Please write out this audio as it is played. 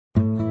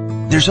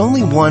There's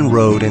only one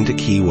road into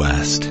Key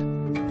West,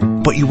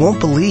 but you won't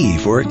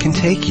believe where it can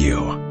take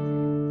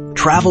you.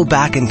 Travel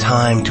back in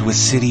time to a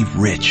city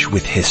rich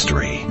with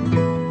history.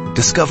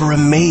 Discover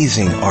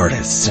amazing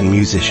artists and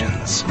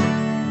musicians.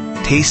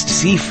 Taste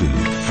seafood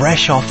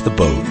fresh off the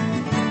boat.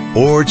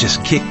 Or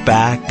just kick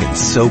back and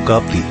soak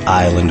up the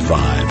island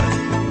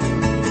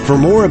vibe. For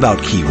more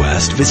about Key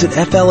West, visit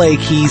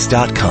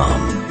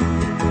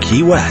flakeys.com.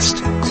 Key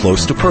West,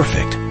 close to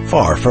perfect,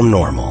 far from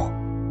normal.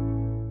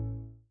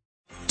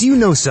 Do you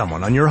know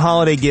someone on your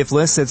holiday gift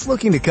list that's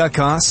looking to cut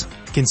costs?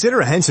 Consider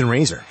a Henson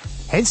razor.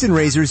 Henson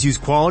razors use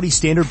quality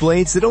standard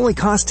blades that only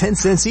cost 10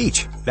 cents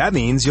each. That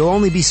means you'll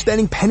only be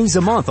spending pennies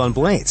a month on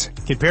blades.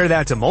 Compare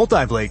that to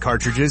multi-blade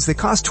cartridges that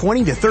cost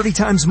 20 to 30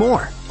 times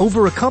more.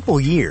 Over a couple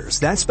years,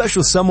 that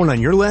special someone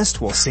on your list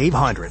will save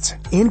hundreds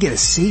and get a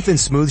safe and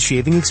smooth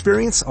shaving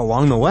experience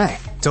along the way.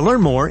 To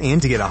learn more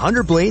and to get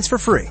 100 blades for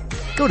free,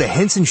 go to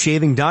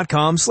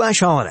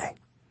hensonshaving.com/holiday.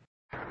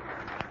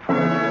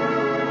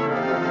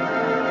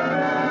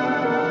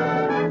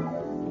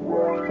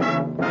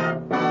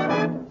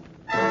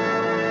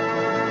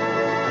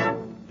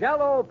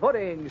 Jello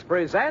Puddings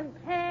present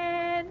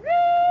Henry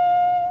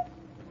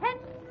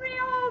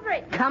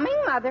Aldrich. Coming,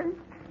 Mother.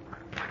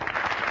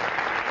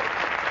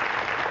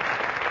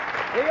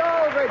 The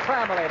Aldrich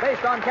Family,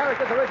 based on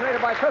characters originated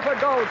by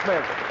Clifford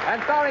Goldsmith,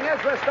 and starring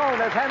Ezra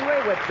Stone as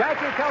Henry with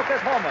Jackie Kelk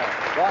as Homer.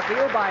 Brought to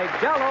you by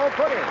Jello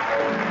Puddings.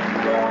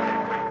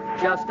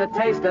 Just a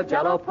taste of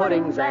Jello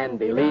puddings, and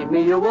believe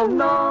me, you will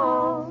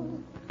know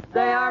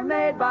they are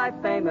made by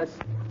famous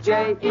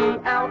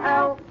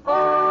Jello.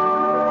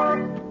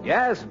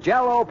 Yes,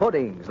 Jello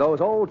Puddings, those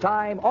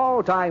old-time,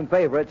 all-time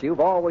favorites you've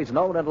always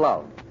known and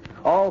loved.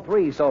 All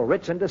three so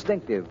rich and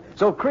distinctive,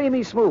 so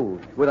creamy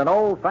smooth, with an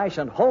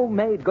old-fashioned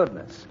homemade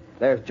goodness.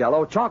 There's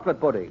Jello Chocolate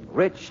Pudding,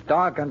 rich,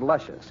 dark, and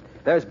luscious.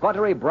 There's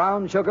buttery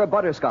brown sugar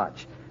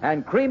butterscotch,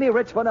 and creamy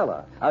rich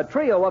vanilla, a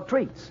trio of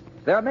treats.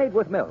 They're made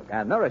with milk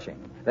and nourishing.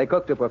 They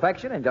cook to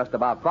perfection in just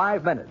about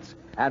 5 minutes.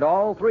 And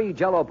all three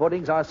Jello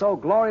puddings are so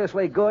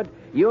gloriously good,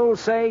 you'll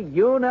say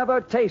you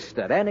never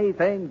tasted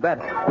anything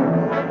better. And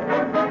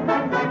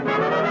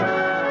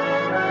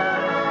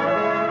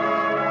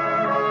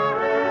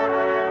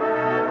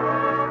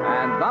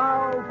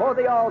now for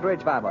the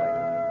Aldrich family.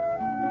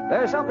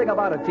 There's something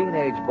about a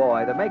teenage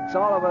boy that makes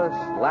all of us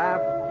laugh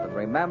and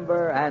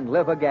remember and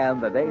live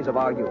again the days of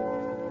our youth.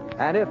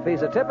 And if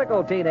he's a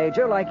typical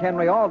teenager like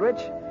Henry Aldrich,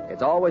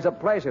 it's always a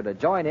pleasure to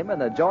join him in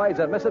the joys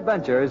and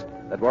misadventures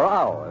that were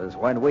ours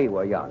when we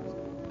were young.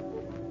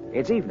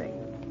 It's evening.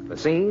 The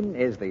scene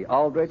is the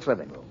Aldrich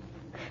living room.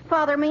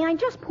 Father, may I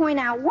just point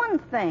out one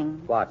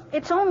thing? What?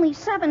 It's only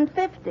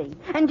 $7.50.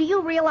 And do you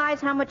realize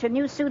how much a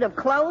new suit of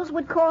clothes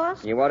would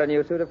cost? You want a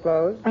new suit of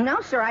clothes? No,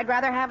 sir. I'd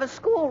rather have a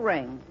school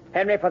ring.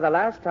 Henry, for the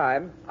last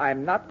time,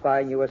 I'm not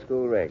buying you a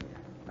school ring.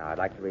 Now, I'd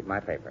like to read my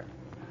paper.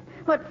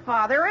 But,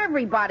 Father,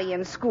 everybody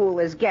in school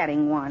is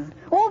getting one.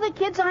 All the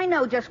kids I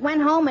know just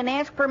went home and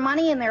asked for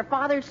money, and their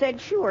father said,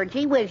 sure,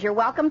 gee whiz, you're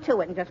welcome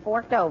to it, and just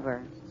forked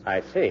over.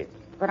 I see.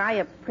 But I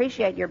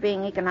appreciate your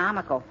being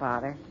economical,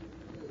 Father.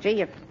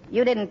 Gee, if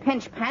you didn't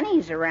pinch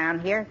pennies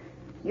around here,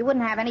 you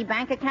wouldn't have any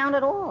bank account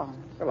at all.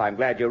 Well, I'm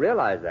glad you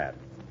realize that.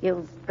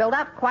 You've built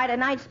up quite a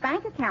nice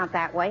bank account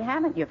that way,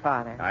 haven't you,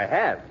 Father? I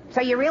have.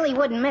 So you really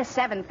wouldn't miss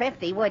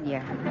 $7.50, would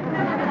you?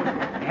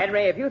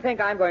 Henry, if you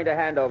think I'm going to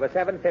hand over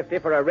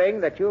 $7.50 for a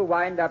ring that you'll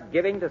wind up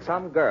giving to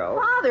some girl...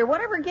 Father,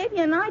 whatever gave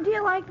you an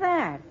idea like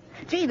that?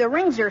 Gee, the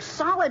rings are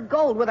solid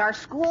gold with our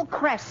school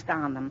crest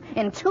on them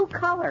in 2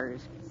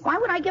 colors. Why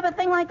would I give a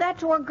thing like that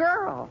to a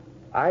girl?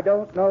 I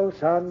don't know,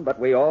 son, but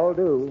we all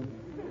do.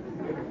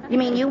 You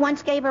mean you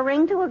once gave a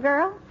ring to a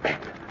girl?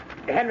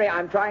 Henry,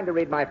 I'm trying to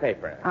read my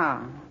paper.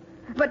 Oh.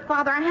 But,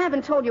 Father, I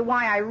haven't told you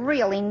why I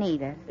really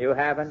need it. You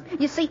haven't?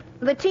 You see,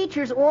 the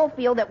teachers all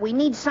feel that we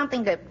need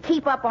something to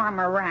keep up our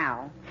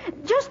morale.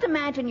 Just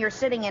imagine you're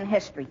sitting in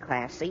history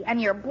class, see,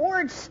 and you're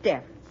bored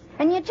stiff,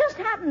 and you just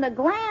happen to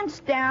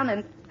glance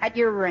down at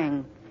your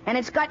ring, and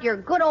it's got your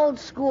good old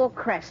school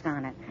crest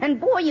on it.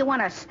 And, boy, you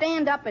want to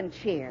stand up and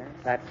cheer.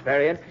 That's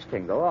very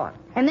interesting. Go on.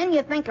 And then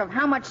you think of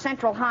how much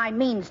Central High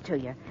means to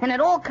you, and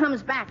it all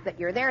comes back that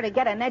you're there to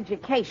get an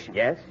education.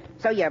 Yes?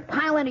 So you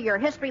pile into your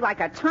history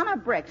like a ton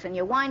of bricks, and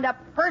you wind up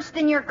first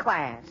in your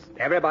class.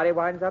 Everybody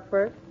winds up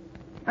first?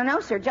 Oh, no,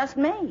 sir, just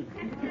me.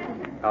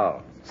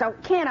 Oh. So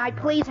can't I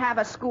please have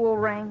a school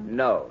ring?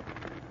 No.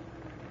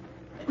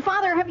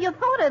 Father, have you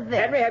thought of this?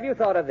 Henry, have you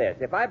thought of this?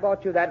 If I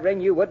bought you that ring,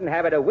 you wouldn't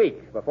have it a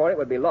week before it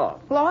would be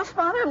lost. Lost,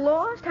 Father?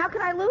 Lost? How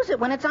could I lose it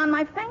when it's on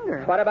my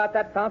finger? What about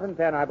that fountain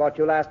pen I bought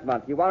you last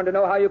month? You wanted to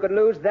know how you could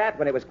lose that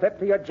when it was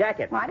clipped to your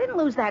jacket. Well, I didn't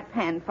lose that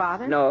pen,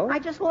 Father. No? I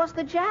just lost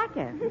the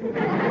jacket.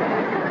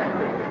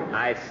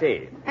 I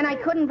see. And I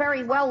couldn't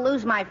very well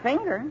lose my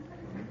finger.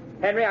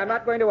 Henry, I'm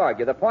not going to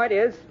argue. The point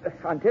is,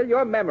 until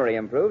your memory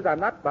improves,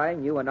 I'm not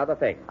buying you another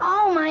thing.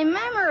 Oh, my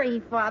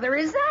memory, Father.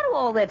 Is that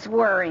all that's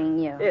worrying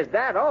you? Is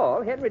that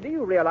all? Henry, do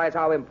you realize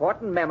how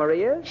important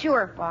memory is?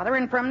 Sure, Father.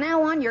 And from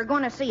now on, you're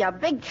going to see a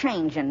big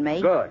change in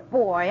me. Good.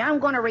 Boy, I'm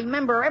going to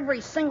remember every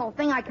single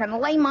thing I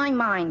can lay my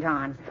mind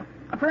on.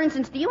 For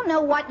instance, do you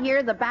know what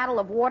year the Battle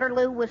of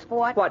Waterloo was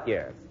fought? What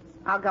year?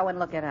 I'll go and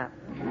look it up.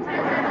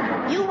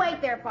 You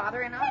wait there,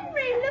 Father, and I'll...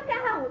 Henry, look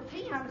out.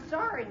 Gee, I'm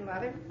sorry,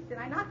 Mother. Did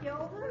I knock you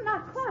over?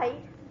 Not quite.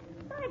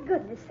 My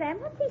goodness,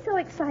 Sam, what's he so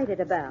excited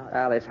about?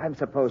 Alice, I'm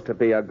supposed to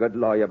be a good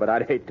lawyer, but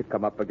I'd hate to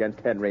come up against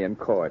Henry in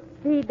court.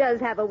 He does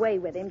have a way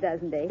with him,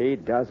 doesn't he? He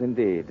does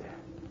indeed.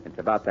 It's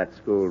about that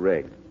school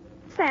ring.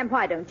 Sam,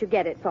 why don't you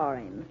get it for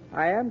him?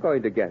 I am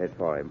going to get it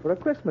for him for a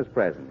Christmas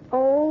present.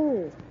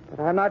 Oh. But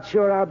I'm not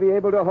sure I'll be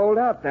able to hold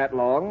out that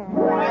long.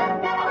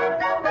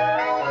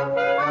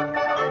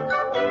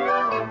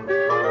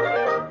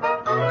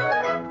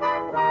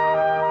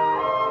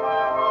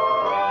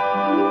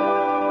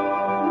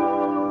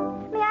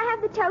 May I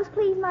have the toast,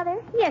 please, Mother?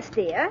 Yes,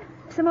 dear.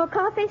 Some more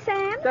coffee,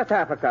 Sam? Just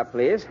half a cup,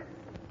 please.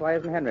 Why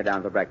isn't Henry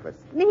down for breakfast?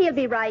 He'll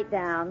be right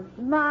down.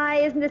 My,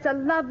 isn't this a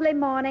lovely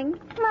morning?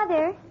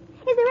 Mother,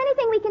 is there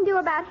anything we can do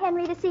about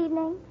Henry this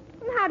evening?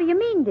 How do you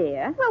mean,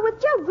 dear? Well,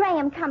 with Joe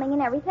Graham coming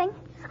and everything,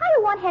 I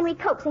don't want Henry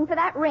coaxing for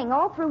that ring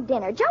all through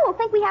dinner. Joe will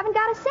think we haven't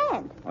got a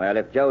cent. Well,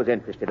 if Joe's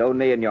interested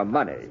only in your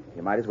money,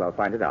 you might as well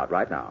find it out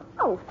right now.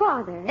 Oh,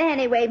 Father.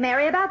 Anyway,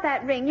 Mary, about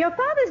that ring, your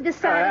father's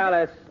decided...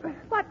 Alice.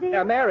 What,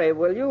 dear? Mary,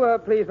 will you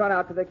please run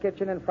out to the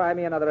kitchen and fry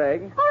me another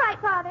egg? All right,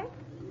 Father.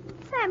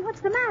 Sam,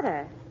 what's the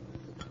matter?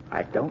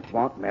 I don't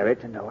want Mary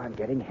to know I'm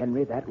getting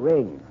Henry that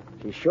ring.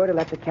 She's sure to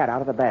let the cat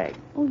out of the bag.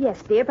 Oh,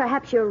 yes, dear,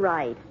 perhaps you're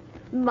right.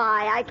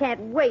 My, I can't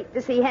wait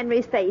to see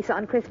Henry's face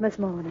on Christmas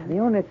morning. The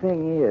only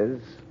thing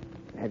is,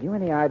 have you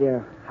any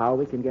idea how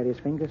we can get his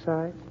finger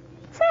size?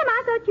 Sam,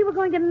 I thought you were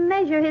going to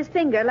measure his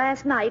finger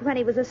last night when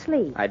he was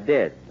asleep. I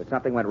did, but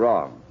something went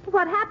wrong.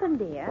 What happened,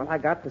 dear? Well, I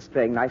got the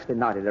string nicely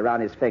knotted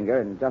around his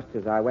finger, and just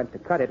as I went to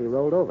cut it, he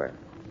rolled over.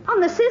 On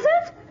the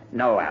scissors?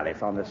 No,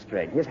 Alice, on the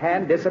string. His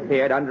hand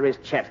disappeared under his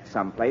chest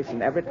someplace,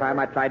 and every time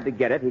I tried to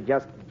get it, he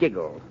just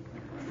giggled.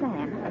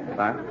 Sam,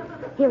 Huh?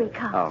 Here he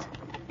comes. Oh.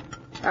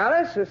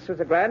 Alice, this was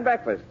a grand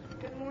breakfast.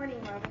 Good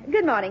morning, Mother.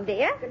 good morning,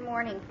 dear. Good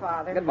morning,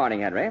 Father. Good morning,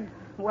 Henry.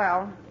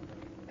 Well,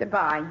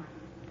 goodbye.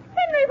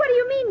 Henry, what do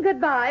you mean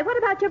goodbye? What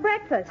about your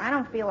breakfast? I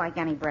don't feel like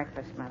any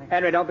breakfast, Mother.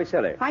 Henry, don't be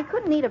silly. I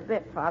couldn't eat a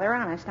bit, Father,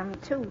 honest. I'm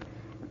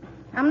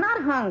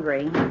not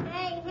hungry.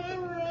 Hey,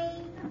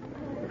 Henry.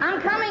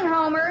 I'm coming,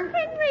 Homer.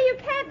 Henry, you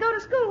can't go to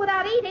school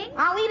without eating.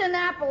 I'll eat an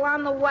apple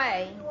on the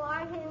way. You are,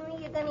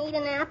 Henry? You're going to eat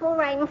an apple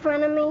right in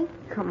front of me?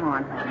 Come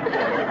on,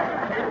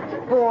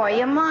 Homer. Boy,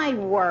 you might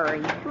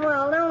worry.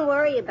 Well, don't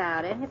worry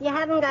about it. If you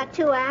haven't got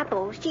 2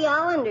 apples, gee,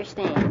 I'll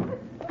understand.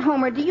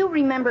 Homer, do you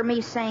remember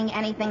me saying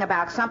anything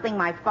about something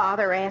my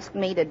father asked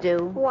me to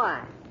do?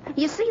 What?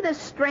 You see this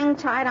string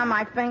tied on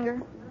my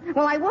finger?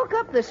 Well, I woke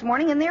up this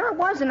morning, and there it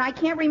was, and I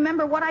can't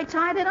remember what I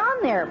tied it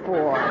on there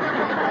for.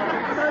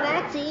 Oh,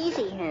 that's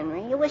easy,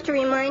 Henry. It was to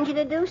remind you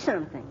to do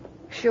something.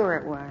 Sure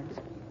it was.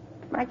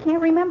 But I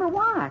can't remember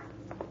what.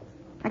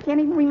 I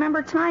can't even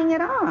remember tying it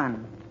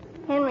on.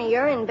 Henry,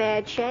 you're in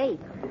bad shape.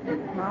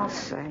 I'll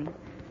say.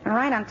 And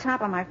right on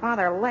top of my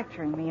father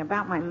lecturing me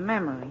about my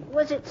memory.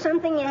 Was it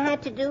something you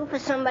had to do for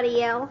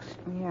somebody else?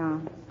 Yeah,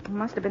 it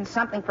must have been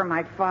something for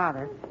my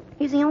father.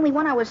 He's the only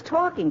one I was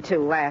talking to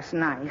last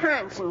night.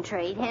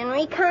 Concentrate,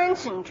 Henry,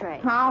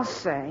 concentrate. I'll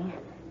say.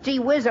 Gee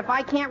whiz, if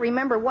I can't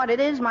remember what it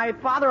is, my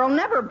father will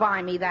never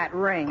buy me that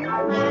ring.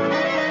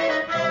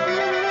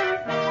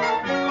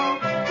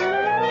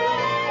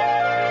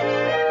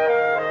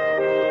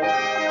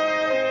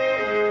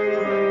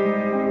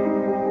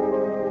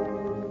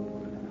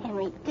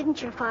 Henry,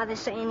 didn't your father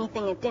say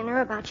anything at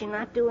dinner about you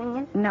not doing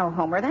it? No,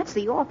 Homer, that's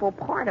the awful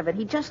part of it.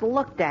 He just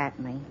looked at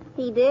me.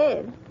 He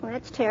did. Well,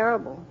 that's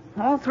terrible.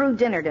 All through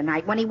dinner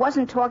tonight, when he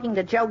wasn't talking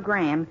to Joe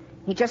Graham,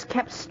 he just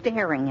kept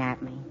staring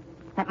at me.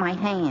 At my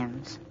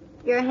hands.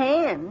 Your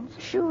hands?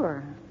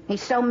 Sure.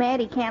 He's so mad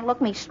he can't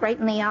look me straight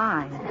in the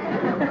eye.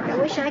 I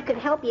wish I could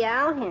help you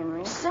out,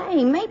 Henry.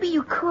 Say, maybe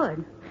you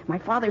could. My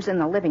father's in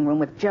the living room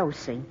with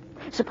Josie.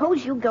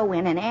 Suppose you go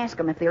in and ask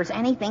him if there's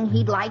anything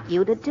he'd like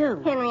you to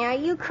do. Henry, are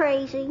you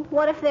crazy?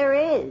 What if there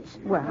is?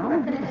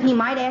 Well, he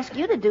might ask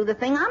you to do the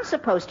thing I'm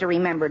supposed to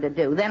remember to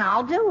do. Then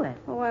I'll do it.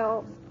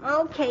 Well,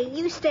 okay,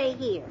 you stay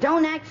here.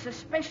 Don't act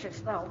suspicious,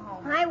 though,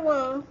 Homer. I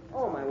won't.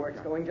 Oh, my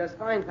work's going just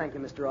fine, thank you,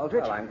 Mr.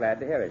 Aldrich. Well, I'm glad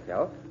to hear it,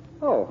 Joe.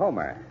 Oh,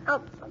 Homer.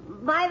 Oh,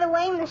 by the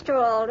way, Mr.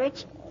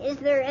 Aldrich, is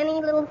there any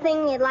little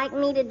thing you'd like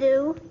me to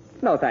do?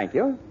 No, thank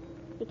you.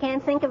 You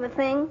can't think of a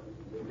thing?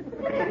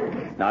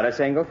 Not a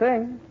single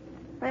thing.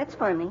 That's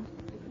funny.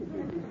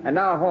 And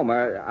now,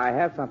 Homer, I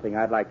have something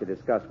I'd like to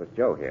discuss with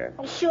Joe here.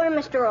 Sure,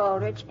 Mr.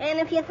 Aldrich. And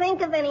if you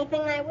think of anything,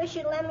 I wish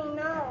you'd let me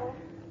know.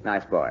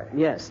 Nice boy.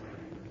 Yes.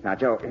 Now,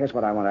 Joe, here's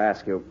what I want to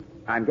ask you.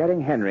 I'm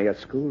getting Henry a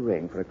school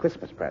ring for a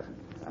Christmas present.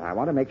 And I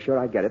want to make sure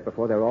I get it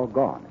before they're all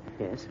gone.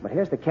 Yes. But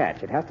here's the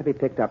catch. It has to be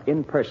picked up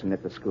in person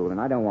at the school,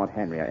 and I don't want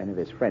Henry or any of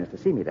his friends to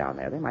see me down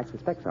there. They might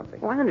suspect something.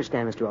 Well, I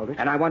understand, Mr. Aldrich.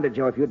 And I wondered,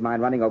 Joe, if you'd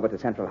mind running over to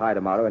Central High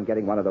tomorrow and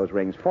getting one of those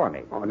rings for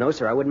me. Oh, no,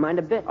 sir, I wouldn't mind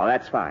a bit. Oh,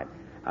 that's fine.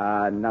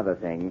 Another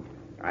thing.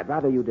 I'd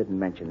rather you didn't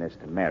mention this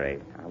to Mary.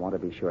 I want to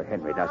be sure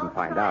Henry doesn't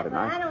find out, and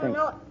I don't think...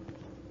 know.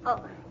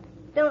 Oh,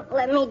 don't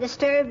let me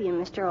disturb you,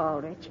 Mr.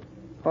 Aldrich.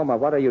 Homer,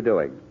 what are you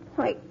doing?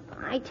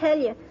 I tell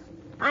you,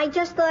 I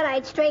just thought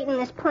I'd straighten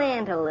this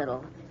plant a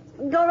little.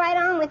 Go right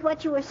on with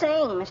what you were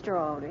saying, Mr.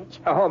 Aldrich.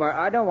 Homer,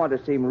 I don't want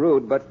to seem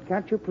rude, but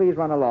can't you please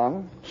run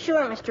along?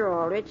 Sure, Mr.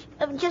 Aldrich.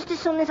 Just as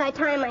soon as I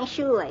tie my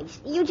shoelace.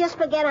 You just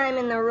forget I'm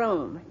in the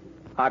room.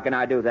 How can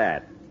I do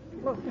that?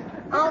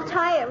 I'll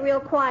tie it real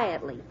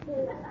quietly.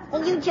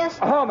 You just...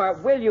 Homer,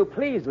 will you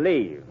please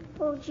leave?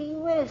 Oh, gee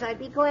whiz, I'd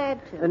be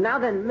glad to. Now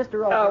then,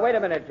 Mr. Aldrich. Oh, wait a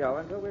minute, Joe,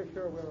 until we're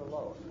sure we're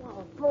alone.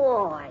 Oh,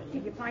 boy.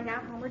 Did you find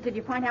out, Homer? Did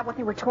you find out what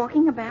they were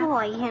talking about?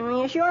 Boy,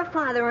 Henry, is your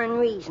father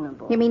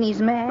unreasonable? You mean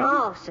he's mad?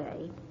 I'll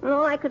say. And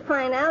all I could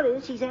find out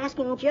is he's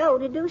asking Joe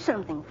to do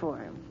something for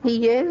him.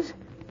 He is?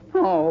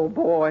 Oh,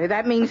 boy,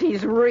 that means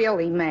he's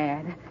really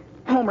mad.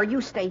 Homer, you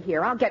stay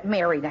here. I'll get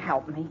Mary to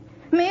help me.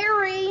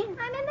 Mary! I'm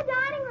in the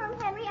dining room,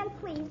 Henry, and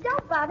please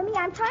don't bother me.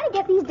 I'm trying to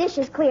get these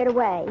dishes cleared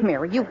away.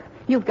 Mary,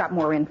 you've got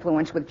more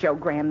influence with Joe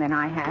Graham than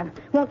I have.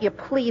 Won't you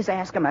please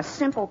ask him a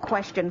simple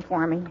question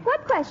for me?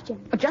 What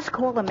question? Just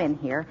call him in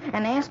here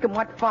and ask him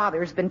what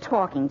Father's been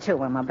talking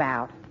to him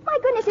about. My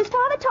goodness, is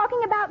Father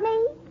talking about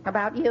me?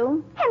 About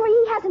you? Henry,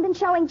 he hasn't been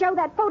showing Joe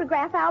that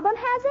photograph album,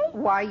 has he?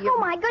 Why, Oh,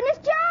 my goodness,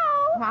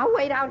 Joe! I'll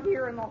wait out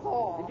here in the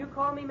hall. Did you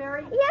call me,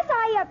 Mary? Yes,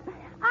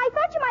 I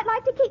thought you might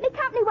like to keep me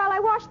company while I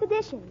wash the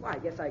dishes. Well, I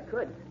guess I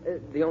could.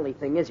 The only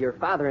thing is, your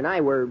father and I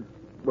were...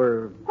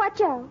 What,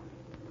 Joe?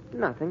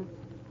 Nothing.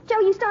 Joe,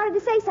 you started to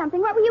say something.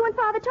 What were you and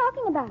Father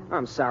talking about?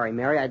 I'm sorry,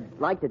 Mary. I'd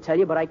like to tell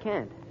you, but I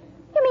can't.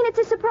 You mean it's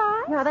a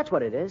surprise? Yeah, that's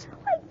what it is.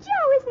 Why,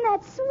 Joe, isn't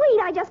that sweet?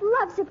 I just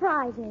love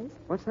surprises.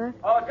 What's that?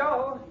 Oh,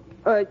 Joe.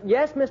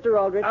 Yes, Mr.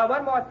 Aldrich.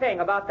 One more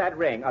thing about that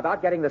ring,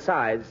 about getting the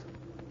size.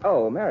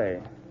 Oh,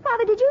 Mary.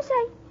 Father, did you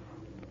say...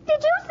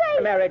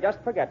 Mary,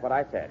 just forget what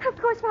I said. Of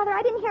course, Father,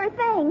 I didn't hear a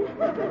thing.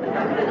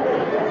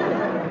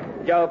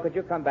 Joe, could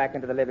you come back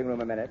into the living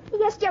room a minute?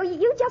 Yes, Joe,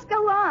 you just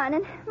go on.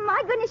 And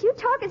my goodness, you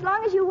talk as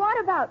long as you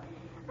want about...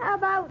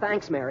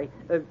 Thanks, Mary.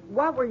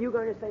 What were you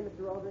going to say,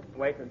 Mr. Aldrich?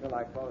 Wait until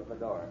I close the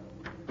door.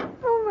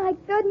 Oh, my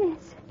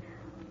goodness.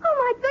 Oh,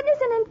 my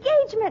goodness, an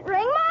engagement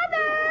ring.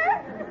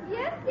 Mother!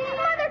 Yes, dear?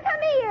 Mother,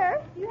 come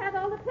here. You have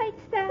all the plates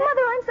stacked?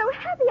 Mother, I'm so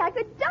happy I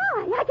could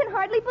die. I can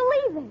hardly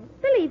believe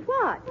it. Believe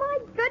what? My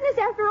goodness,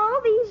 after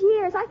all these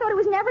years, I thought it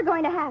was never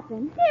going to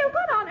happen. Dear,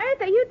 what on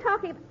earth are you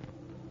talking about?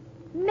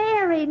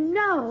 Mary,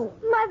 no.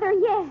 Mother,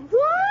 yes.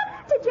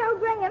 What? To Joe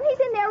Graham. He's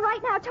in there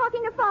right now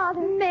talking to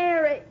Father.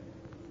 Mary,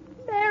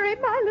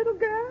 my little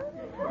girl.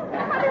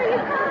 Mother, are you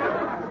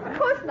crying? Of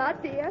course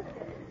not, dear.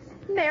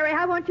 Mary,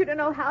 I want you to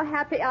know how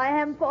happy I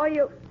am for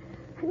you.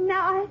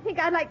 Now, I think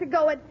I'd like to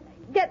go and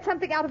get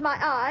something out of my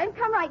eye.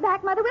 Come right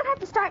back, Mother. We'll have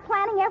to start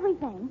planning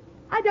everything.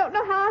 I don't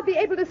know how I'll be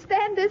able to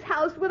stand this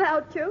house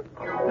without you.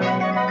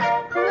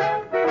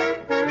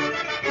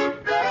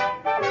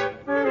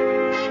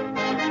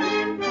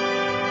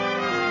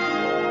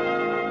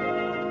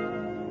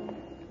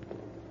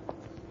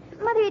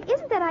 Mother, it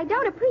isn't that I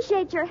don't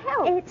appreciate your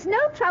help. It's no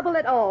trouble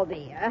at all,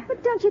 dear.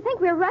 But don't you think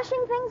we're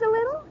rushing things a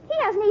little? He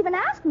hasn't even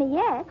asked me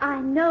yet. I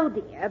know,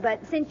 dear,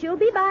 but since you'll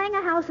be buying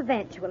a house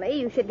eventually,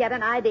 you should get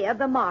an idea of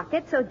the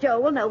market so Joe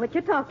will know what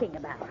you're talking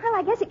about. Well,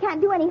 I guess it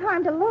can't do any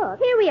harm to look.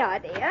 Here we are,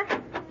 dear.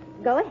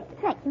 Go ahead.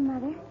 Thank you,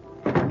 Mother.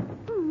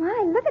 Oh,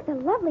 my, look at the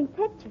lovely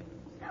picture.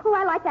 Oh,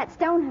 I like that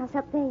stone house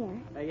up there.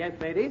 Yes,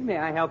 ladies, may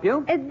I help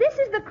you? This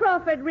is the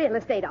Crawford Real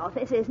Estate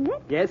Office, isn't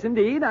it? Yes,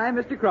 indeed. I'm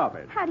Mr.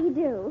 Crawford. How do you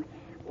do?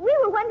 We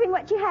were wondering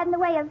what you had in the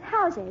way of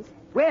houses.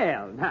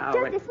 Well, now...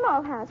 Just a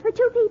small house for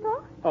 2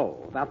 people. Oh,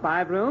 about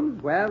 5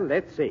 rooms? Well,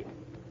 let's see.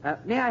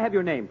 May I have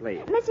your name,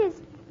 please?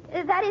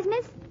 That is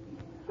Miss...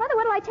 Mother,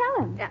 what'll I tell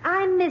him?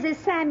 I'm Mrs.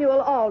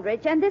 Samuel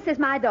Aldrich, and this is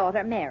my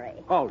daughter, Mary.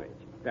 Aldrich.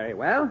 Very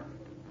well.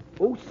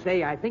 Oh,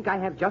 say, I think I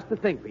have just the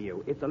thing for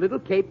you. It's a little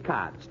Cape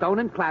Cod, stone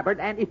and clapboard,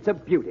 and it's a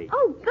beauty.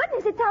 Oh,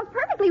 goodness, it sounds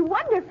perfectly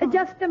wonderful.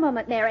 Just a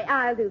moment, Mary.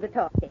 I'll do the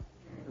talking.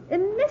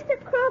 Mr.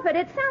 Crawford,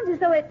 it sounds as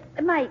though it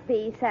might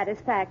be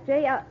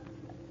satisfactory. How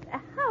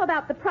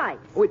about the price?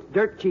 Oh, it's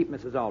dirt cheap,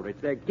 Mrs. Aldrich.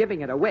 They're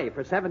giving it away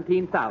for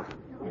 $17,000.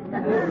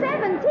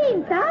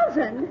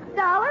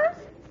 $17,000?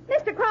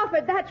 Mr.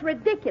 Crawford, that's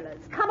ridiculous.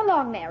 Come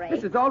along, Mary.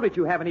 Mrs. Aldrich,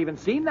 you haven't even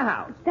seen the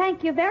house.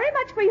 Thank you very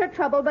much for your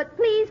trouble, but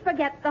please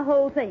forget the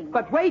whole thing.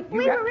 But wait,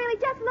 We were really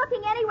just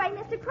looking anyway,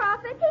 Mr.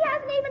 Crawford. He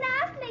hasn't even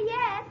asked me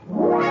yet.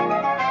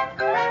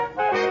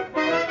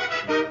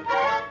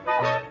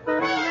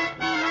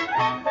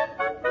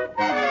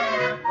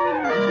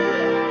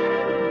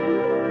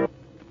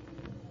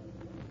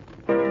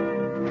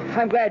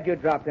 I'm glad you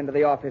dropped into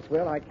the office,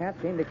 Will. I can't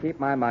seem to keep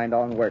my mind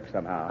on work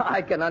somehow.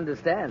 I can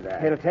understand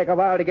that. It'll take a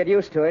while to get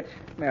used to it.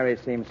 Mary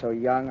seems so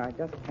young, I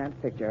just can't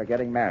picture her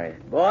getting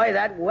married. Boy,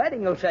 that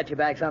wedding will set you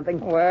back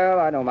something. Well,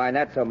 I don't mind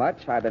that so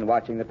much. I've been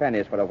watching the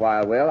pennies for a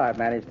while, Will. I've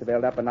managed to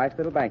build up a nice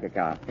little bank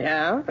account.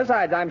 Yeah?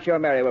 Besides, I'm sure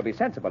Mary will be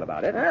sensible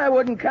about it. I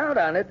wouldn't count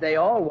on it. They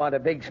all want a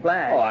big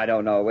splash. Oh, I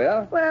don't know,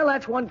 Will. Well,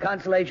 that's one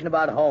consolation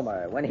about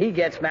Homer. When he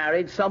gets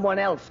married, someone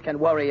else can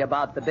worry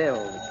about the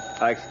bills.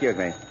 Excuse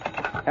me.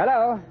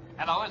 Hello?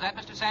 Hello, is that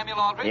Mr. Samuel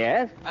Aldrich?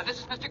 Yes? This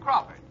is Mr.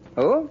 Crawford.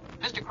 Who?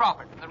 Mr.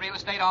 Crawford from the real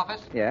estate office.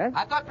 Yes?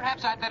 I thought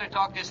perhaps I'd better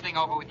talk this thing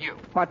over with you.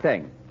 What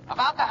thing?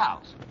 About the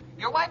house.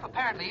 Your wife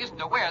apparently isn't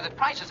aware that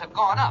prices have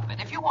gone up,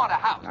 and if you want a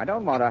house... I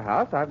don't want a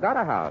house. I've got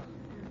a house.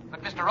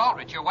 But, Mr.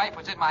 Aldrich, your wife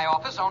was in my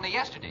office only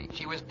yesterday.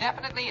 She was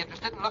definitely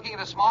interested in looking at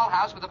a small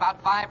house with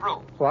about 5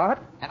 rooms. What?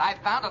 And I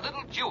found a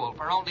little jewel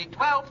for only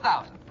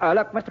 $12,000.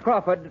 Look, Mr.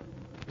 Crawford,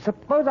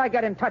 suppose I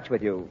get in touch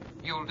with you.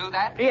 You'll do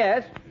that?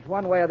 Yes,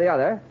 one way or the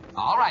other.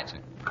 All right, sir.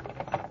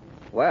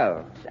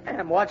 Well,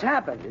 Sam, what's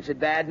happened? Is it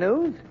bad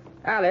news?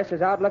 Alice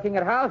is out looking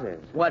at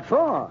houses. What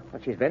for?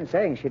 Well, she's been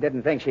saying she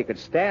didn't think she could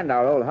stand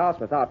our old house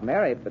without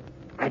Mary, but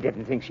I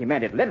didn't think she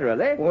meant it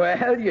literally.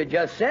 Well, you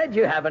just said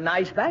you have a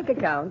nice bank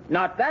account.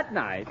 Not that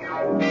nice.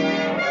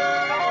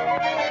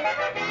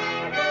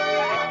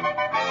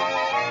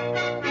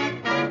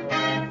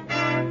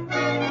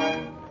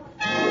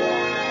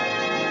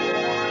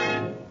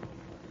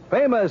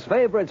 Famous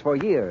favorites for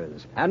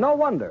years. And no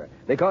wonder,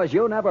 because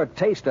you never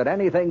tasted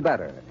anything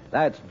better.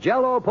 That's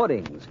Jell-O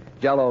puddings.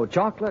 Jell-O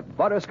chocolate,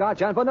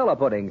 butterscotch, and vanilla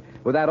pudding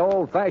with that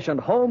old-fashioned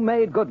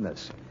homemade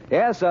goodness.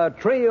 Yes, a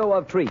trio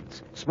of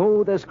treats.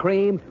 Smooth as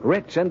cream,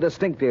 rich and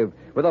distinctive,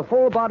 with a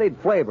full-bodied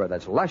flavor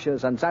that's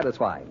luscious and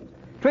satisfying.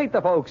 Treat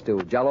the folks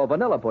to Jell-O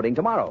vanilla pudding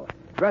tomorrow.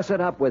 Dress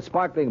it up with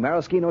sparkling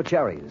maraschino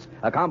cherries,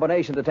 a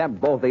combination to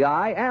tempt both the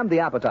eye and the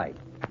appetite.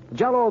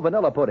 Jell-O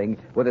vanilla pudding,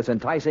 with its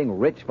enticing,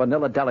 rich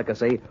vanilla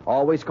delicacy,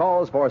 always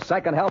calls for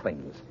second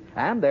helpings.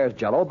 And there's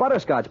Jell-O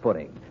butterscotch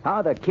pudding.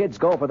 How the kids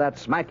go for that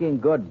smacking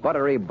good,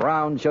 buttery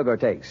brown sugar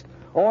taste.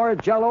 Or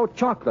Jell-O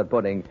chocolate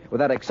pudding, with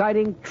that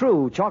exciting,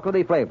 true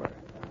chocolatey flavor.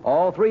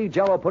 All 3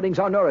 Jell-O puddings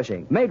are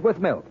nourishing, made with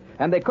milk,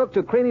 and they cook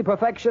to creamy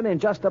perfection in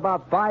just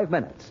about 5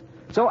 minutes.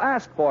 So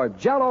ask for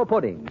Jell-O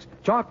puddings,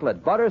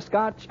 chocolate,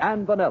 butterscotch,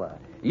 and vanilla.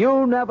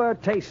 You never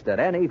tasted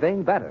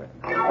anything better.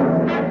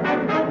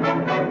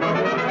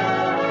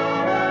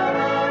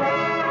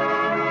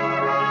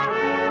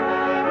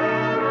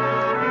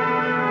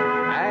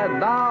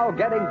 Now,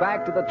 getting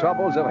back to the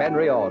troubles of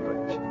Henry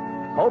Aldrich.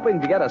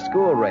 Hoping to get a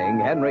school ring,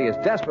 Henry is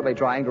desperately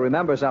trying to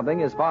remember something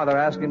his father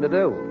asked him to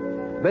do.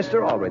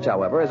 Mr. Aldrich,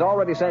 however, has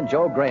already sent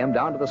Joe Graham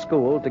down to the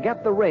school to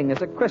get the ring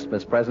as a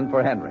Christmas present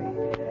for Henry.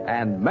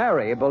 And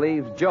Mary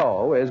believes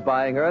Joe is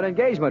buying her an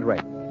engagement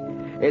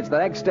ring. It's the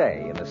next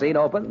day, and the scene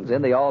opens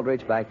in the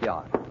Aldrich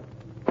backyard.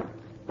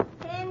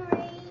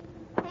 Henry!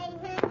 Hey,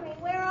 Henry,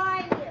 where are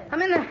you?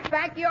 I'm in the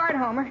backyard,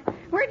 Homer.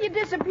 Where'd you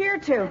disappear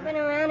to? I've been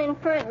around in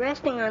front,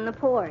 resting on the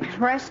porch.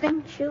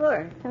 Resting?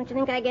 Sure. Don't you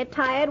think I get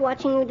tired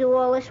watching you do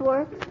all this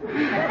work?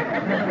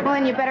 Well,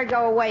 then you better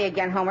go away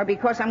again, Homer,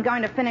 because I'm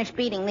going to finish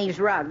beating these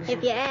rugs.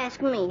 If you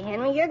ask me,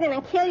 Henry, you're going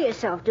to kill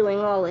yourself doing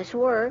all this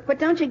work. But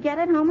don't you get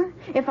it, Homer?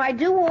 If I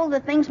do all the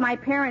things my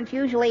parents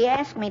usually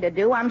ask me to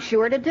do, I'm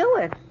sure to do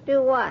it.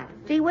 Do what?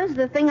 Gee whiz,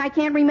 the thing I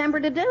can't remember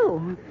to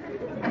do.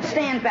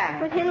 Stand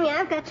back. But, Henry,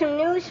 I've got some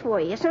news for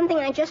you. Something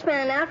I just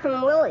found out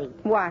from Willie.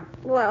 What?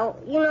 Well,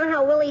 you know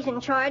how Willie's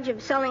in charge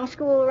of selling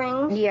school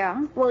rings?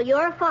 Yeah? Well,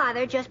 your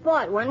father just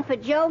bought one for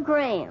Joe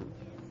Graham.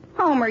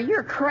 Homer,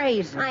 you're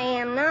crazy. I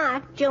am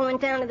not. Joe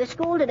went down to the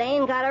school today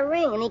and got a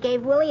ring, and he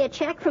gave Willie a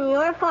check from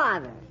your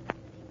father.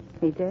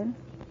 He did?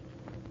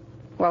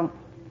 Well,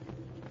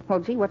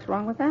 gee, what's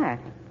wrong with that?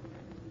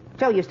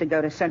 Joe used to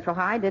go to Central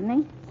High, didn't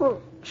he? Well,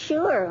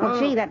 sure. Well,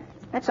 gee,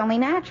 that's only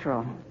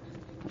natural.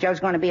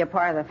 Joe's going to be a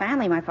part of the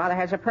family. My father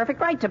has a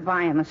perfect right to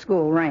buy him a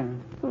school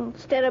ring.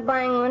 Instead of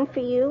buying one for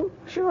you?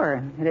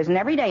 Sure. It isn't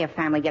every day a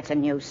family gets a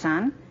new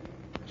son.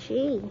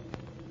 Gee.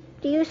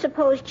 Do you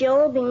suppose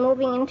Joe will be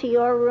moving into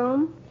your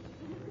room?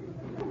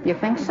 You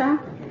think so?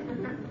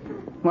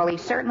 Well,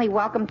 he's certainly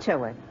welcome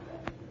to it.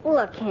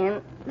 Look,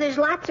 Hen, there's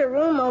lots of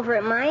room over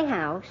at my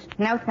house.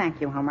 No, thank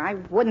you, Homer. I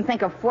wouldn't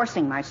think of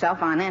forcing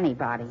myself on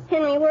anybody.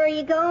 Henry, where are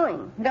you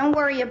going? Don't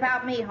worry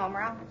about me,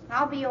 Homer.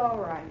 I'll be all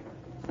right.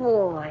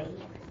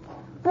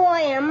 Boy,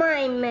 am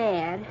I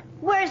mad.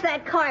 Where's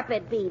that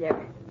carpet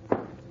beater?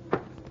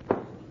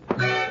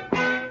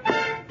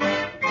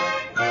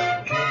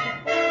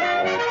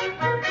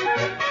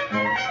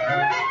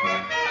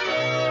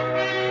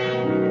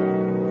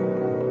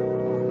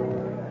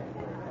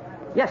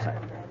 Yes, sir.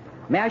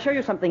 May I show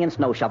you something in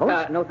snow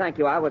shovels? No, thank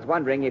you. I was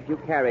wondering if you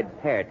carried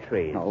pear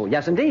trees. Oh,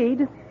 yes,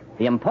 indeed.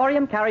 The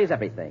Emporium carries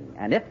everything,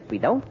 and if we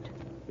don't,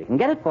 we can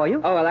get it for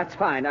you. Oh, well, that's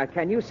fine.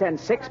 Can you send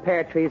 6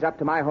 pear trees up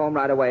to my home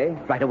right away?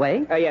 Right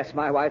away? Yes,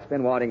 my wife's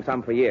been wanting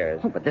some for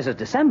years. Oh, but this is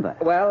December.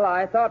 Well,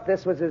 I thought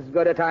this was as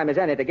good a time as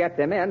any to get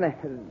them in.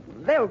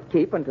 They'll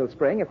keep until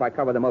spring if I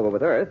cover them over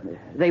with earth.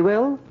 They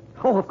will?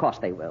 Oh, of course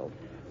they will.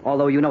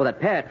 Although you know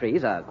that pear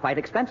trees are quite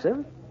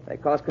expensive. They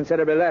cost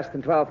considerably less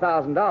than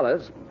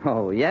 $12,000.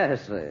 Oh,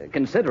 yes,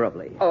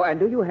 considerably. Oh, and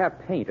do you have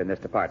paint in this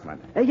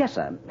department? Yes,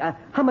 sir.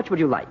 How much would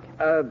you like?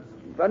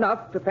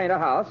 Enough to paint a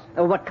house.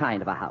 What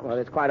kind of a house? Well,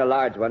 it's quite a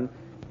large one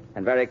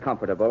and very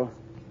comfortable.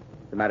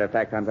 As a matter of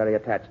fact, I'm very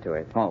attached to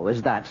it. Oh,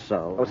 is that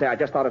so? Oh, say, I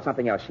just thought of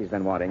something else she's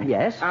been wanting.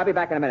 Yes? I'll be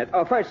back in a minute.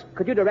 Oh, first,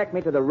 could you direct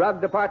me to the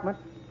rug department?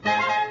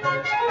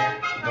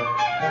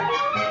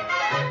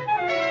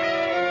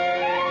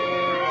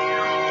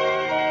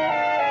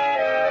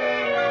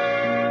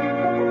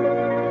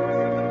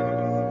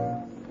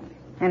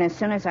 And as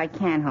soon as I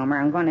can, Homer,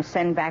 I'm going to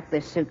send back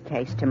this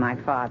suitcase to my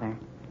father.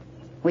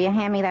 Will you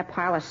hand me that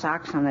pile of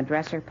socks on the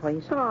dresser,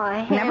 please?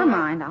 Oh, Never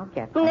mind. I'll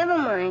get them. Never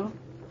mind.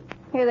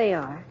 Here they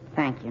are.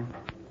 Thank you.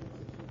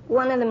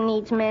 One of them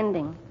needs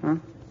mending. Huh?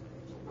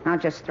 I'll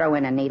just throw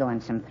in a needle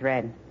and some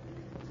thread.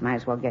 Might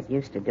as well get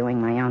used to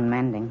doing my own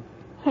mending.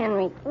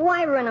 Henry,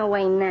 why run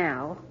away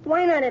now?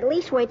 Why not at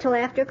least wait till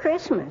after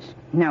Christmas?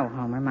 No,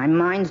 Homer. My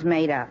mind's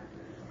made up.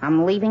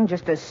 I'm leaving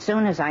just as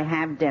soon as I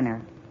have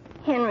dinner.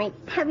 Henry,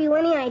 have you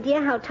any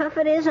idea how tough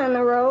it is on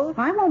the road?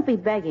 I won't be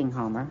begging,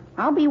 Homer.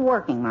 I'll be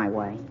working my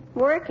way.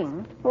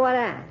 Working? What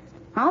at?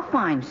 I'll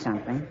find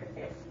something.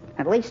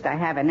 At least I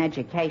have an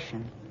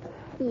education.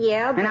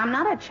 Yeah, but... And I'm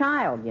not a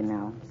child, you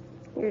know.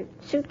 Your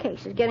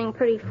suitcase is getting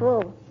pretty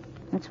full.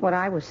 That's what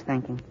I was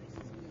thinking.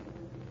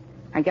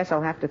 I guess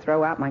I'll have to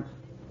throw out my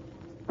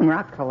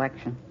rock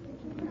collection.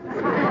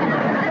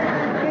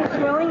 You're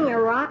throwing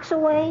your rocks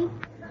away?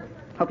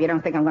 Hope you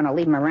don't think I'm going to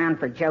leave them around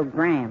for Joe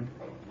Graham.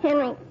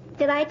 Henry,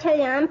 did I tell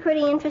you I'm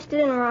pretty interested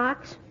in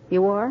rocks?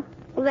 You are?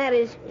 Well, that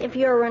is, if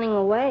you're running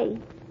away.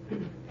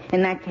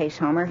 In that case,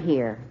 Homer,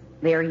 here.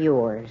 They're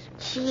yours.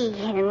 Gee,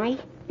 Henry,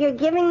 you're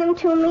giving them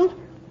to me?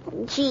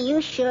 Gee,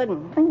 you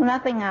shouldn't. Think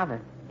nothing of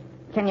it.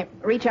 Can you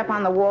reach up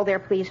on the wall there,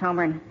 please,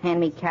 Homer, and hand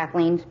me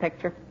Kathleen's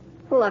picture?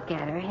 Look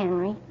at her,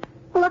 Henry.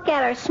 Look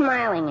at her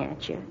smiling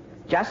at you.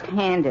 Just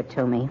hand it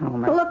to me,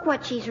 Homer. Look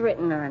what she's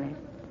written on it.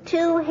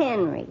 To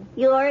Henry,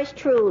 yours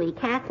truly,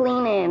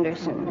 Kathleen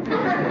Anderson.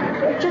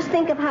 Just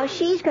think of how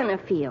she's going to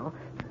feel.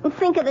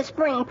 Think of the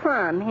spring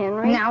prom,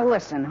 Henry. Now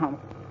listen, Homer.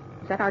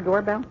 Is that our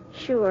doorbell?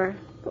 Sure.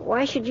 But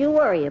why should you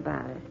worry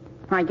about it?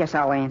 I guess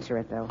I'll answer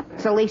it, though.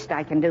 It's the least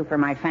I can do for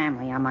my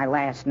family on my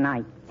last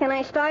night. Can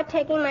I start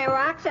taking my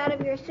rocks out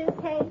of your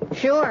suitcase?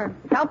 Sure.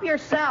 Help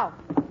yourself.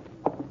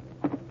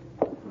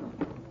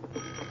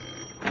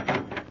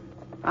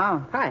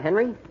 Oh. Hi,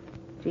 Henry.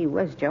 Gee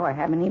whiz, Joe, I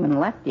haven't even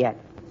left yet.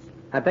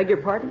 I beg your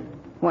pardon?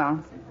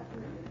 Well,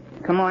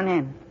 come on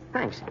in.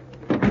 Thanks.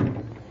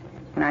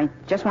 And I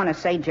just want to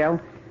say, Joe,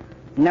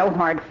 no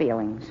hard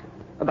feelings.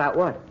 About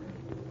what?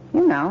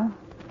 You know,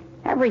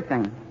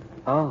 everything.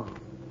 Oh.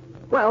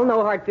 Well,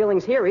 no hard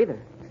feelings here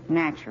either.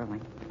 Naturally.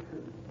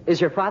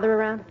 Is your father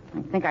around?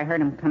 I think I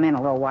heard him come in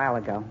a little while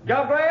ago.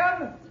 Joe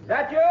Graham?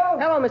 That you?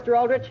 Hello, Mr.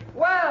 Aldrich.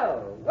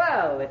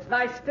 Well, it's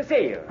nice to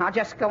see you. I'll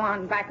just go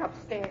on back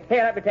upstairs.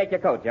 Here, let me take your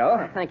coat,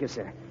 Joe. Thank you,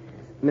 sir.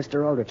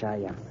 Mr. Aldrich,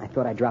 I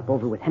thought I'd drop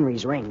over with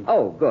Henry's ring.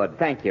 Oh, good.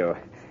 Thank you.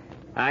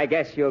 I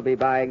guess you'll be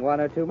buying one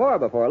or two more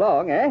before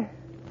long, eh?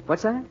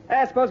 What's that?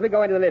 Suppose we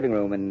go into the living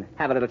room and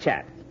have a little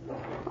chat.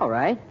 All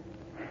right.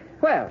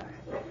 Well,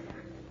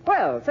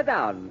 sit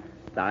down,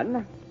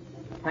 son.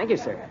 Thank you,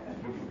 sir.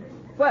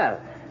 Well,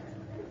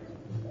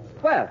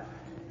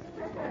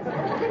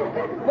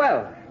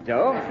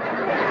 Joe.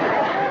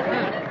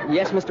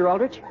 Yes, Mr.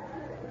 Aldrich?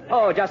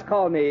 Oh, just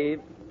call me...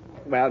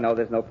 Well, no,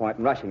 there's no point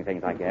in rushing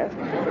things, I guess.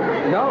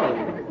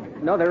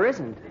 No, there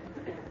isn't.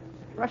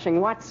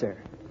 Rushing what, sir?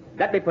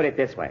 Let me put it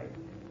this way.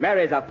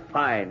 Mary's a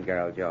fine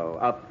girl, Joe.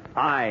 A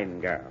fine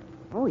girl.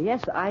 Oh,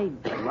 yes, I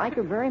like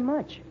her very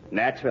much.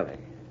 Naturally.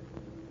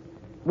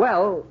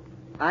 Well,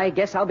 I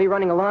guess I'll be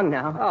running along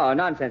now. Oh,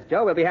 nonsense,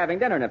 Joe. We'll be having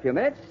dinner in a few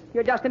minutes.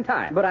 You're just in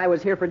time. But I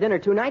was here for dinner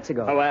 2 nights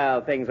ago. Oh, well,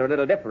 things are a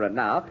little different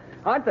now,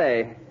 aren't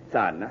they,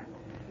 son?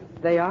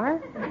 They are?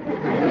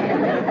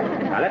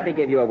 Now, let me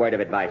give you a word of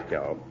advice,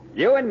 Joe.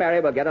 You and Mary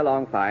will get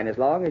along fine as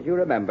long as you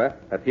remember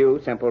a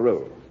few simple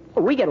rules.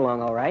 Oh, we get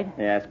along all right.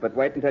 Yes, but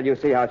wait until you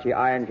see how she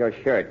irons your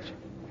shirts.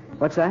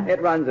 What's that? It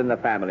runs in the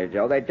family,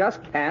 Joe. They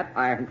just can't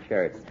iron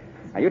shirts.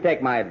 Now, you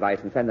take my advice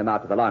and send them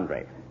out to the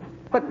laundry.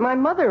 But my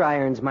mother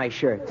irons my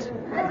shirts.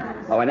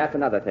 Oh, and that's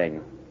another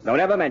thing. Don't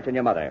ever mention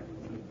your mother.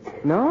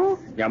 No?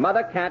 Your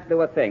mother can't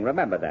do a thing.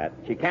 Remember that.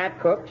 She can't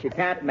cook, she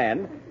can't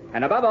mend,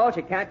 and above all,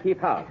 she can't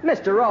keep house.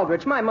 Mr.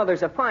 Aldrich, my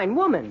mother's a fine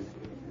woman.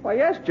 Well,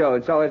 yes, Joe,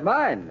 and so is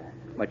mine.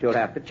 But you'll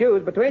have to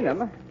choose between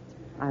them.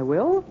 I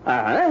will?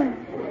 Uh-huh.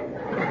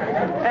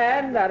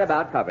 And that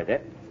about covers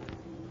it.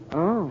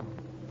 Oh.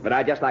 But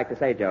I'd just like to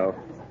say, Joe,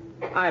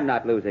 I'm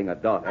not losing a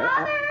daughter.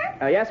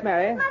 Mother? Yes,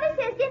 Mary? Mother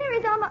says dinner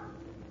is almost...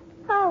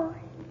 Oh.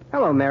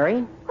 Hello,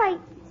 Mary. Why,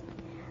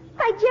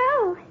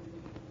 Joe.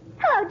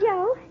 Hello,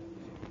 Joe.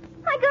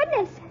 My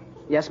goodness.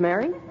 Yes,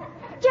 Mary?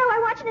 Joe, I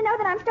want you to know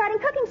that I'm starting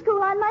cooking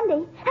school on Monday,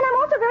 and I'm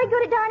also very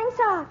good at darning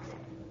socks.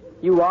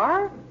 You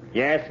are?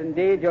 Yes,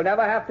 indeed. You'll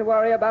never have to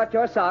worry about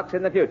your socks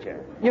in the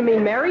future. You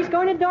mean Mary's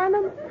going to darn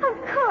them?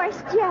 Of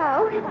course,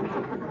 Joe.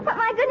 But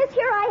my goodness,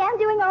 here I am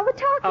doing all the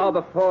talking. Oh,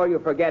 before you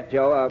forget,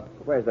 Joe,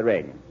 where's the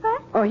ring?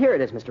 What? Oh, here it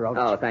is, Mr.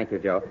 Aldrich. Oh, thank you,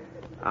 Joe.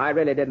 I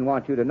really didn't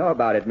want you to know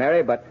about it,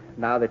 Mary, but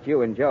now that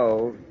you and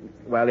Joe...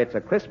 Well, it's a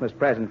Christmas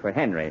present for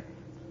Henry.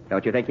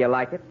 Don't you think he'll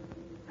like it?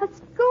 A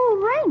school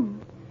ring.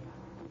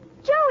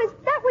 Joe, is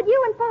that what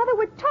you and Father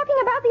were talking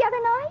about the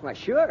other night? Why,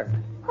 sure.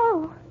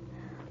 Oh,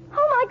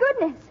 my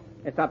goodness.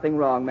 Is something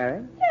wrong, Mary?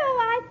 Joe,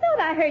 I thought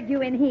I heard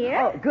you in here.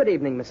 Oh, good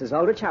evening, Mrs.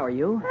 Aldrich. How are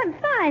you? I'm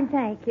fine,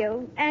 thank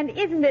you. And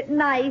isn't it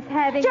nice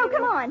having Joe, you...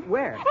 come on.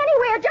 Where?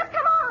 Anywhere, just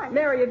come on.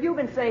 Mary, have you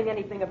been saying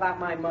anything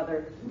about my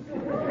mother?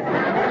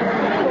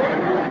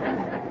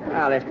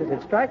 Alice, does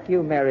it strike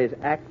you Mary's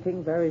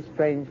acting very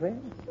strangely?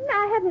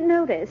 I hadn't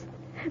noticed.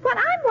 What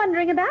I'm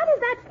wondering about is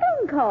that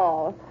phone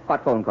call.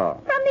 What phone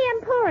call? From the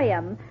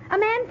Emporium. A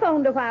man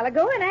phoned a while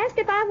ago and asked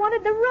if I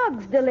wanted the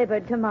rugs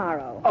delivered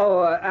tomorrow.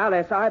 Oh,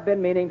 Alice, I've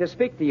been meaning to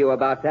speak to you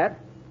about that.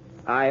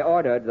 I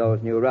ordered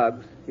those new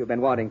rugs you've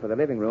been wanting for the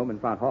living room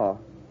and front hall.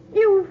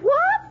 You what?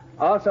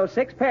 Also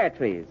 6 pear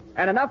trees,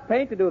 and enough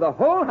paint to do the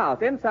whole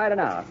house inside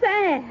and out.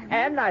 Sam.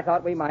 And I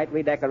thought we might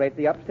redecorate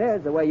the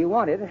upstairs the way you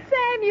wanted.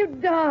 Sam, you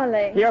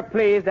darling. You're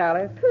pleased,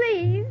 Alice?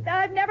 Pleased?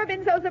 I've never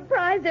been so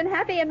surprised and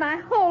happy in my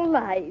whole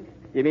life.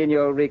 You mean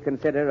you'll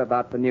reconsider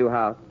about the new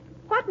house?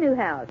 What new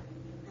house?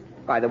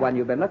 Why, the one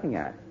you've been looking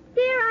at.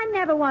 Dear, I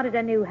never wanted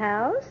a new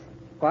house.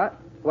 What?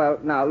 Well,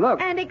 now,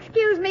 look. And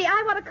excuse me,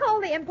 I want to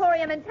call the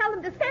Emporium and tell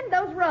them to send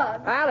those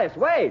rugs. Alice,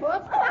 wait. Oh,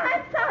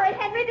 I'm sorry,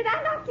 Henry. Did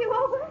I knock you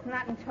over?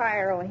 Not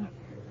entirely.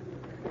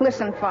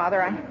 Listen,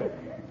 Father,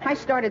 I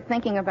started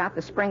thinking about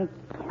the spring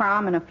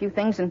prom and a few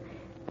things, and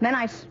then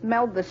I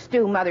smelled the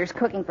stew Mother's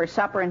cooking for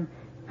supper, and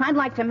I'd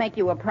like to make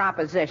you a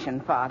proposition,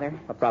 Father.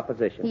 A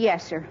proposition?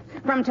 Yes, sir.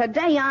 From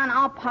today on,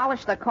 I'll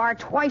polish the car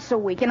twice a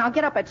week, and I'll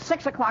get up at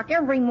 6 o'clock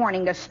every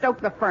morning to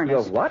stoke the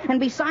furnace. You'll what? And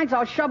besides,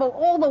 I'll shovel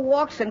all the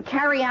walks and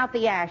carry out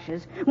the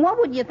ashes. What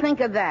would you think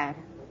of that?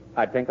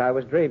 I'd think I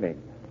was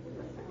dreaming.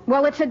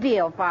 Well, it's a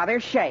deal, Father.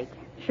 Shake.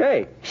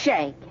 Shake?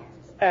 Shake.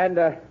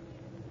 And,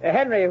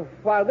 Henry,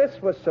 while this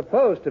was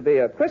supposed to be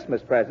a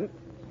Christmas present,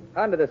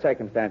 under the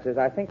circumstances,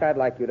 I think I'd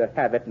like you to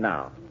have it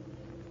now.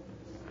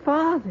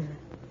 Father,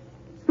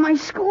 my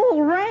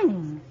school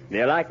ring. Do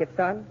you like it,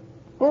 son?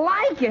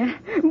 Like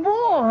it?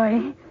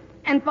 Boy.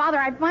 And, Father,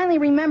 I finally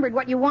remembered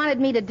what you wanted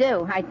me to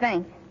do, I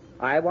think.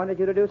 I wanted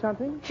you to do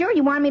something? Sure,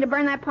 you wanted me to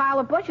burn that pile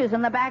of bushes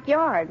in the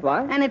backyard.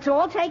 What? And it's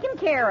all taken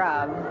care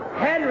of.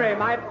 Henry,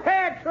 my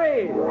pear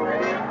tree!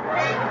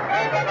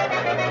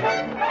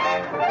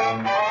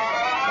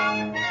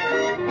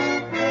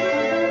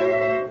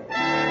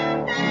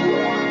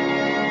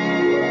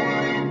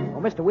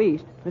 Oh, Mr.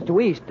 Weast,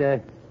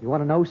 you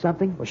want to know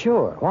something? Well,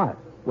 sure. What?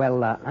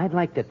 Well, I'd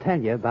like to tell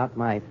you about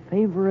my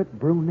favorite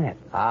brunette.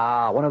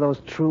 Ah, one of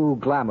those true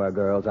glamour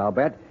girls, I'll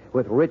bet,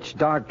 with rich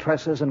dark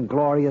tresses and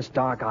glorious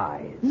dark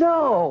eyes.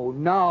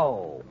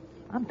 No.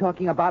 I'm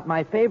talking about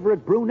my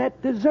favorite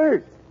brunette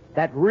dessert.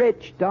 That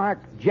rich, dark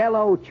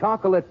Jell-O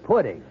chocolate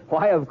pudding.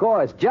 Why, of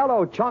course,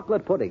 Jell-O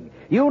chocolate pudding.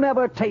 You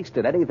never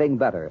tasted anything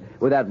better.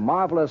 With that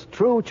marvelous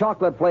true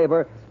chocolate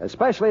flavor,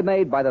 especially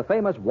made by the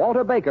famous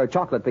Walter Baker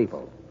chocolate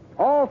people.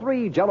 All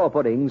 3 Jell-O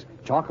puddings,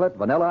 chocolate,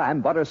 vanilla,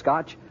 and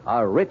butterscotch,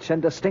 are rich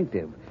and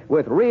distinctive,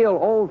 with real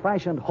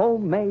old-fashioned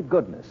homemade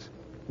goodness.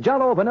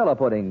 Jell-O vanilla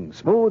pudding,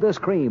 smooth as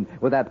cream,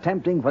 with that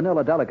tempting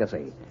vanilla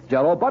delicacy.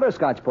 Jell-O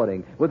butterscotch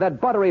pudding, with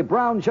that buttery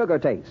brown sugar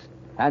taste.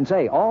 And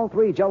say, all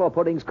 3 Jell-O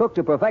puddings cook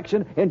to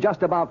perfection in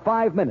just about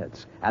 5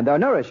 minutes. And they're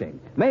nourishing,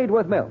 made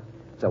with milk.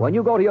 So when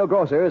you go to your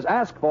grocer's,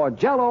 ask for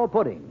Jell-O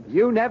pudding.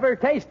 You never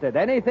tasted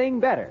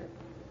anything better.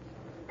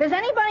 Does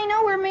anybody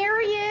know where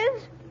Mary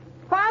is?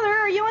 Father,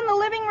 are you in the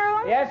living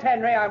room? Yes,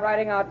 Henry, I'm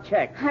writing out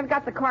checks. I've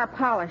got the car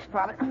polished,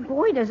 Father.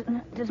 Boy, does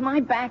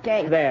my back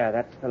ache. There,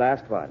 that's the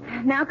last one.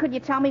 Now, could you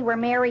tell me where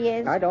Mary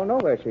is? I don't know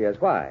where she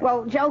is. Why?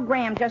 Well, Joe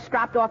Graham just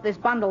dropped off this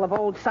bundle of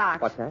old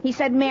socks. What's that? He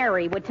said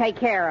Mary would take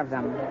care of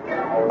them.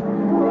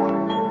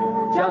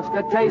 Just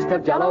a taste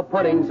of Jell-O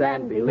puddings,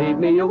 and believe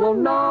me, you will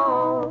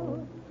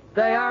know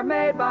they are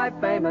made by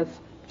famous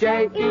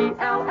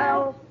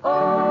Jell-O.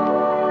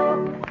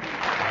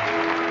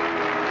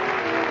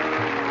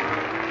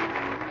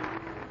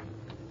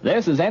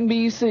 This is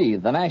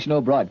NBC, the national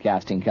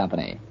broadcasting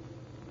company.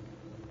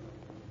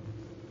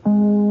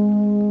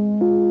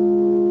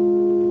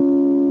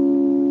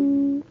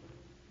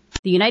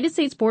 The United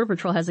States Border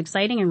Patrol has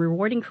exciting and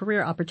rewarding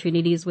career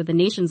opportunities with the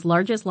nation's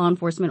largest law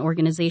enforcement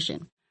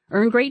organization.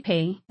 Earn great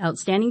pay,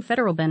 outstanding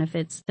federal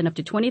benefits, and up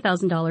to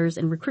 $20,000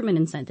 in recruitment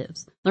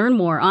incentives. Learn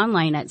more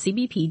online at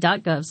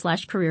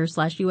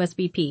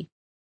cbp.gov/career/USBP.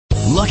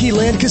 Lucky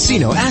Land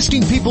Casino,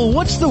 asking people,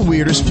 what's the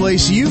weirdest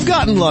place you've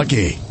gotten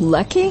lucky?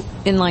 Lucky?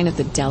 In line at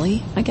the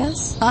deli, I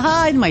guess?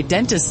 Aha, in my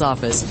dentist's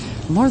office.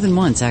 More than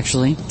once,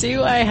 actually.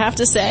 Do I have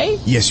to say?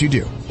 Yes, you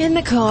do. In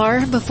the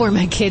car before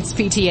my kids'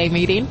 PTA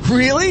meeting.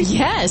 Really?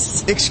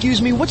 Yes. Excuse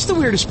me, what's the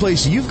weirdest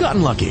place you've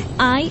gotten lucky?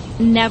 I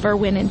never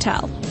win and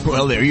tell.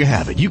 Well, there you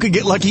have it. You can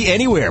get lucky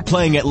anywhere,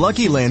 playing at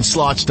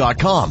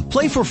LuckyLandSlots.com.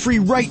 Play for free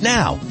right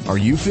now. Are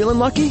you feeling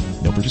lucky?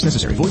 No purchase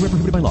necessary. Void where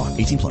prohibited by law.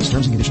 18+.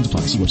 Terms and conditions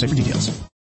apply. See website for details.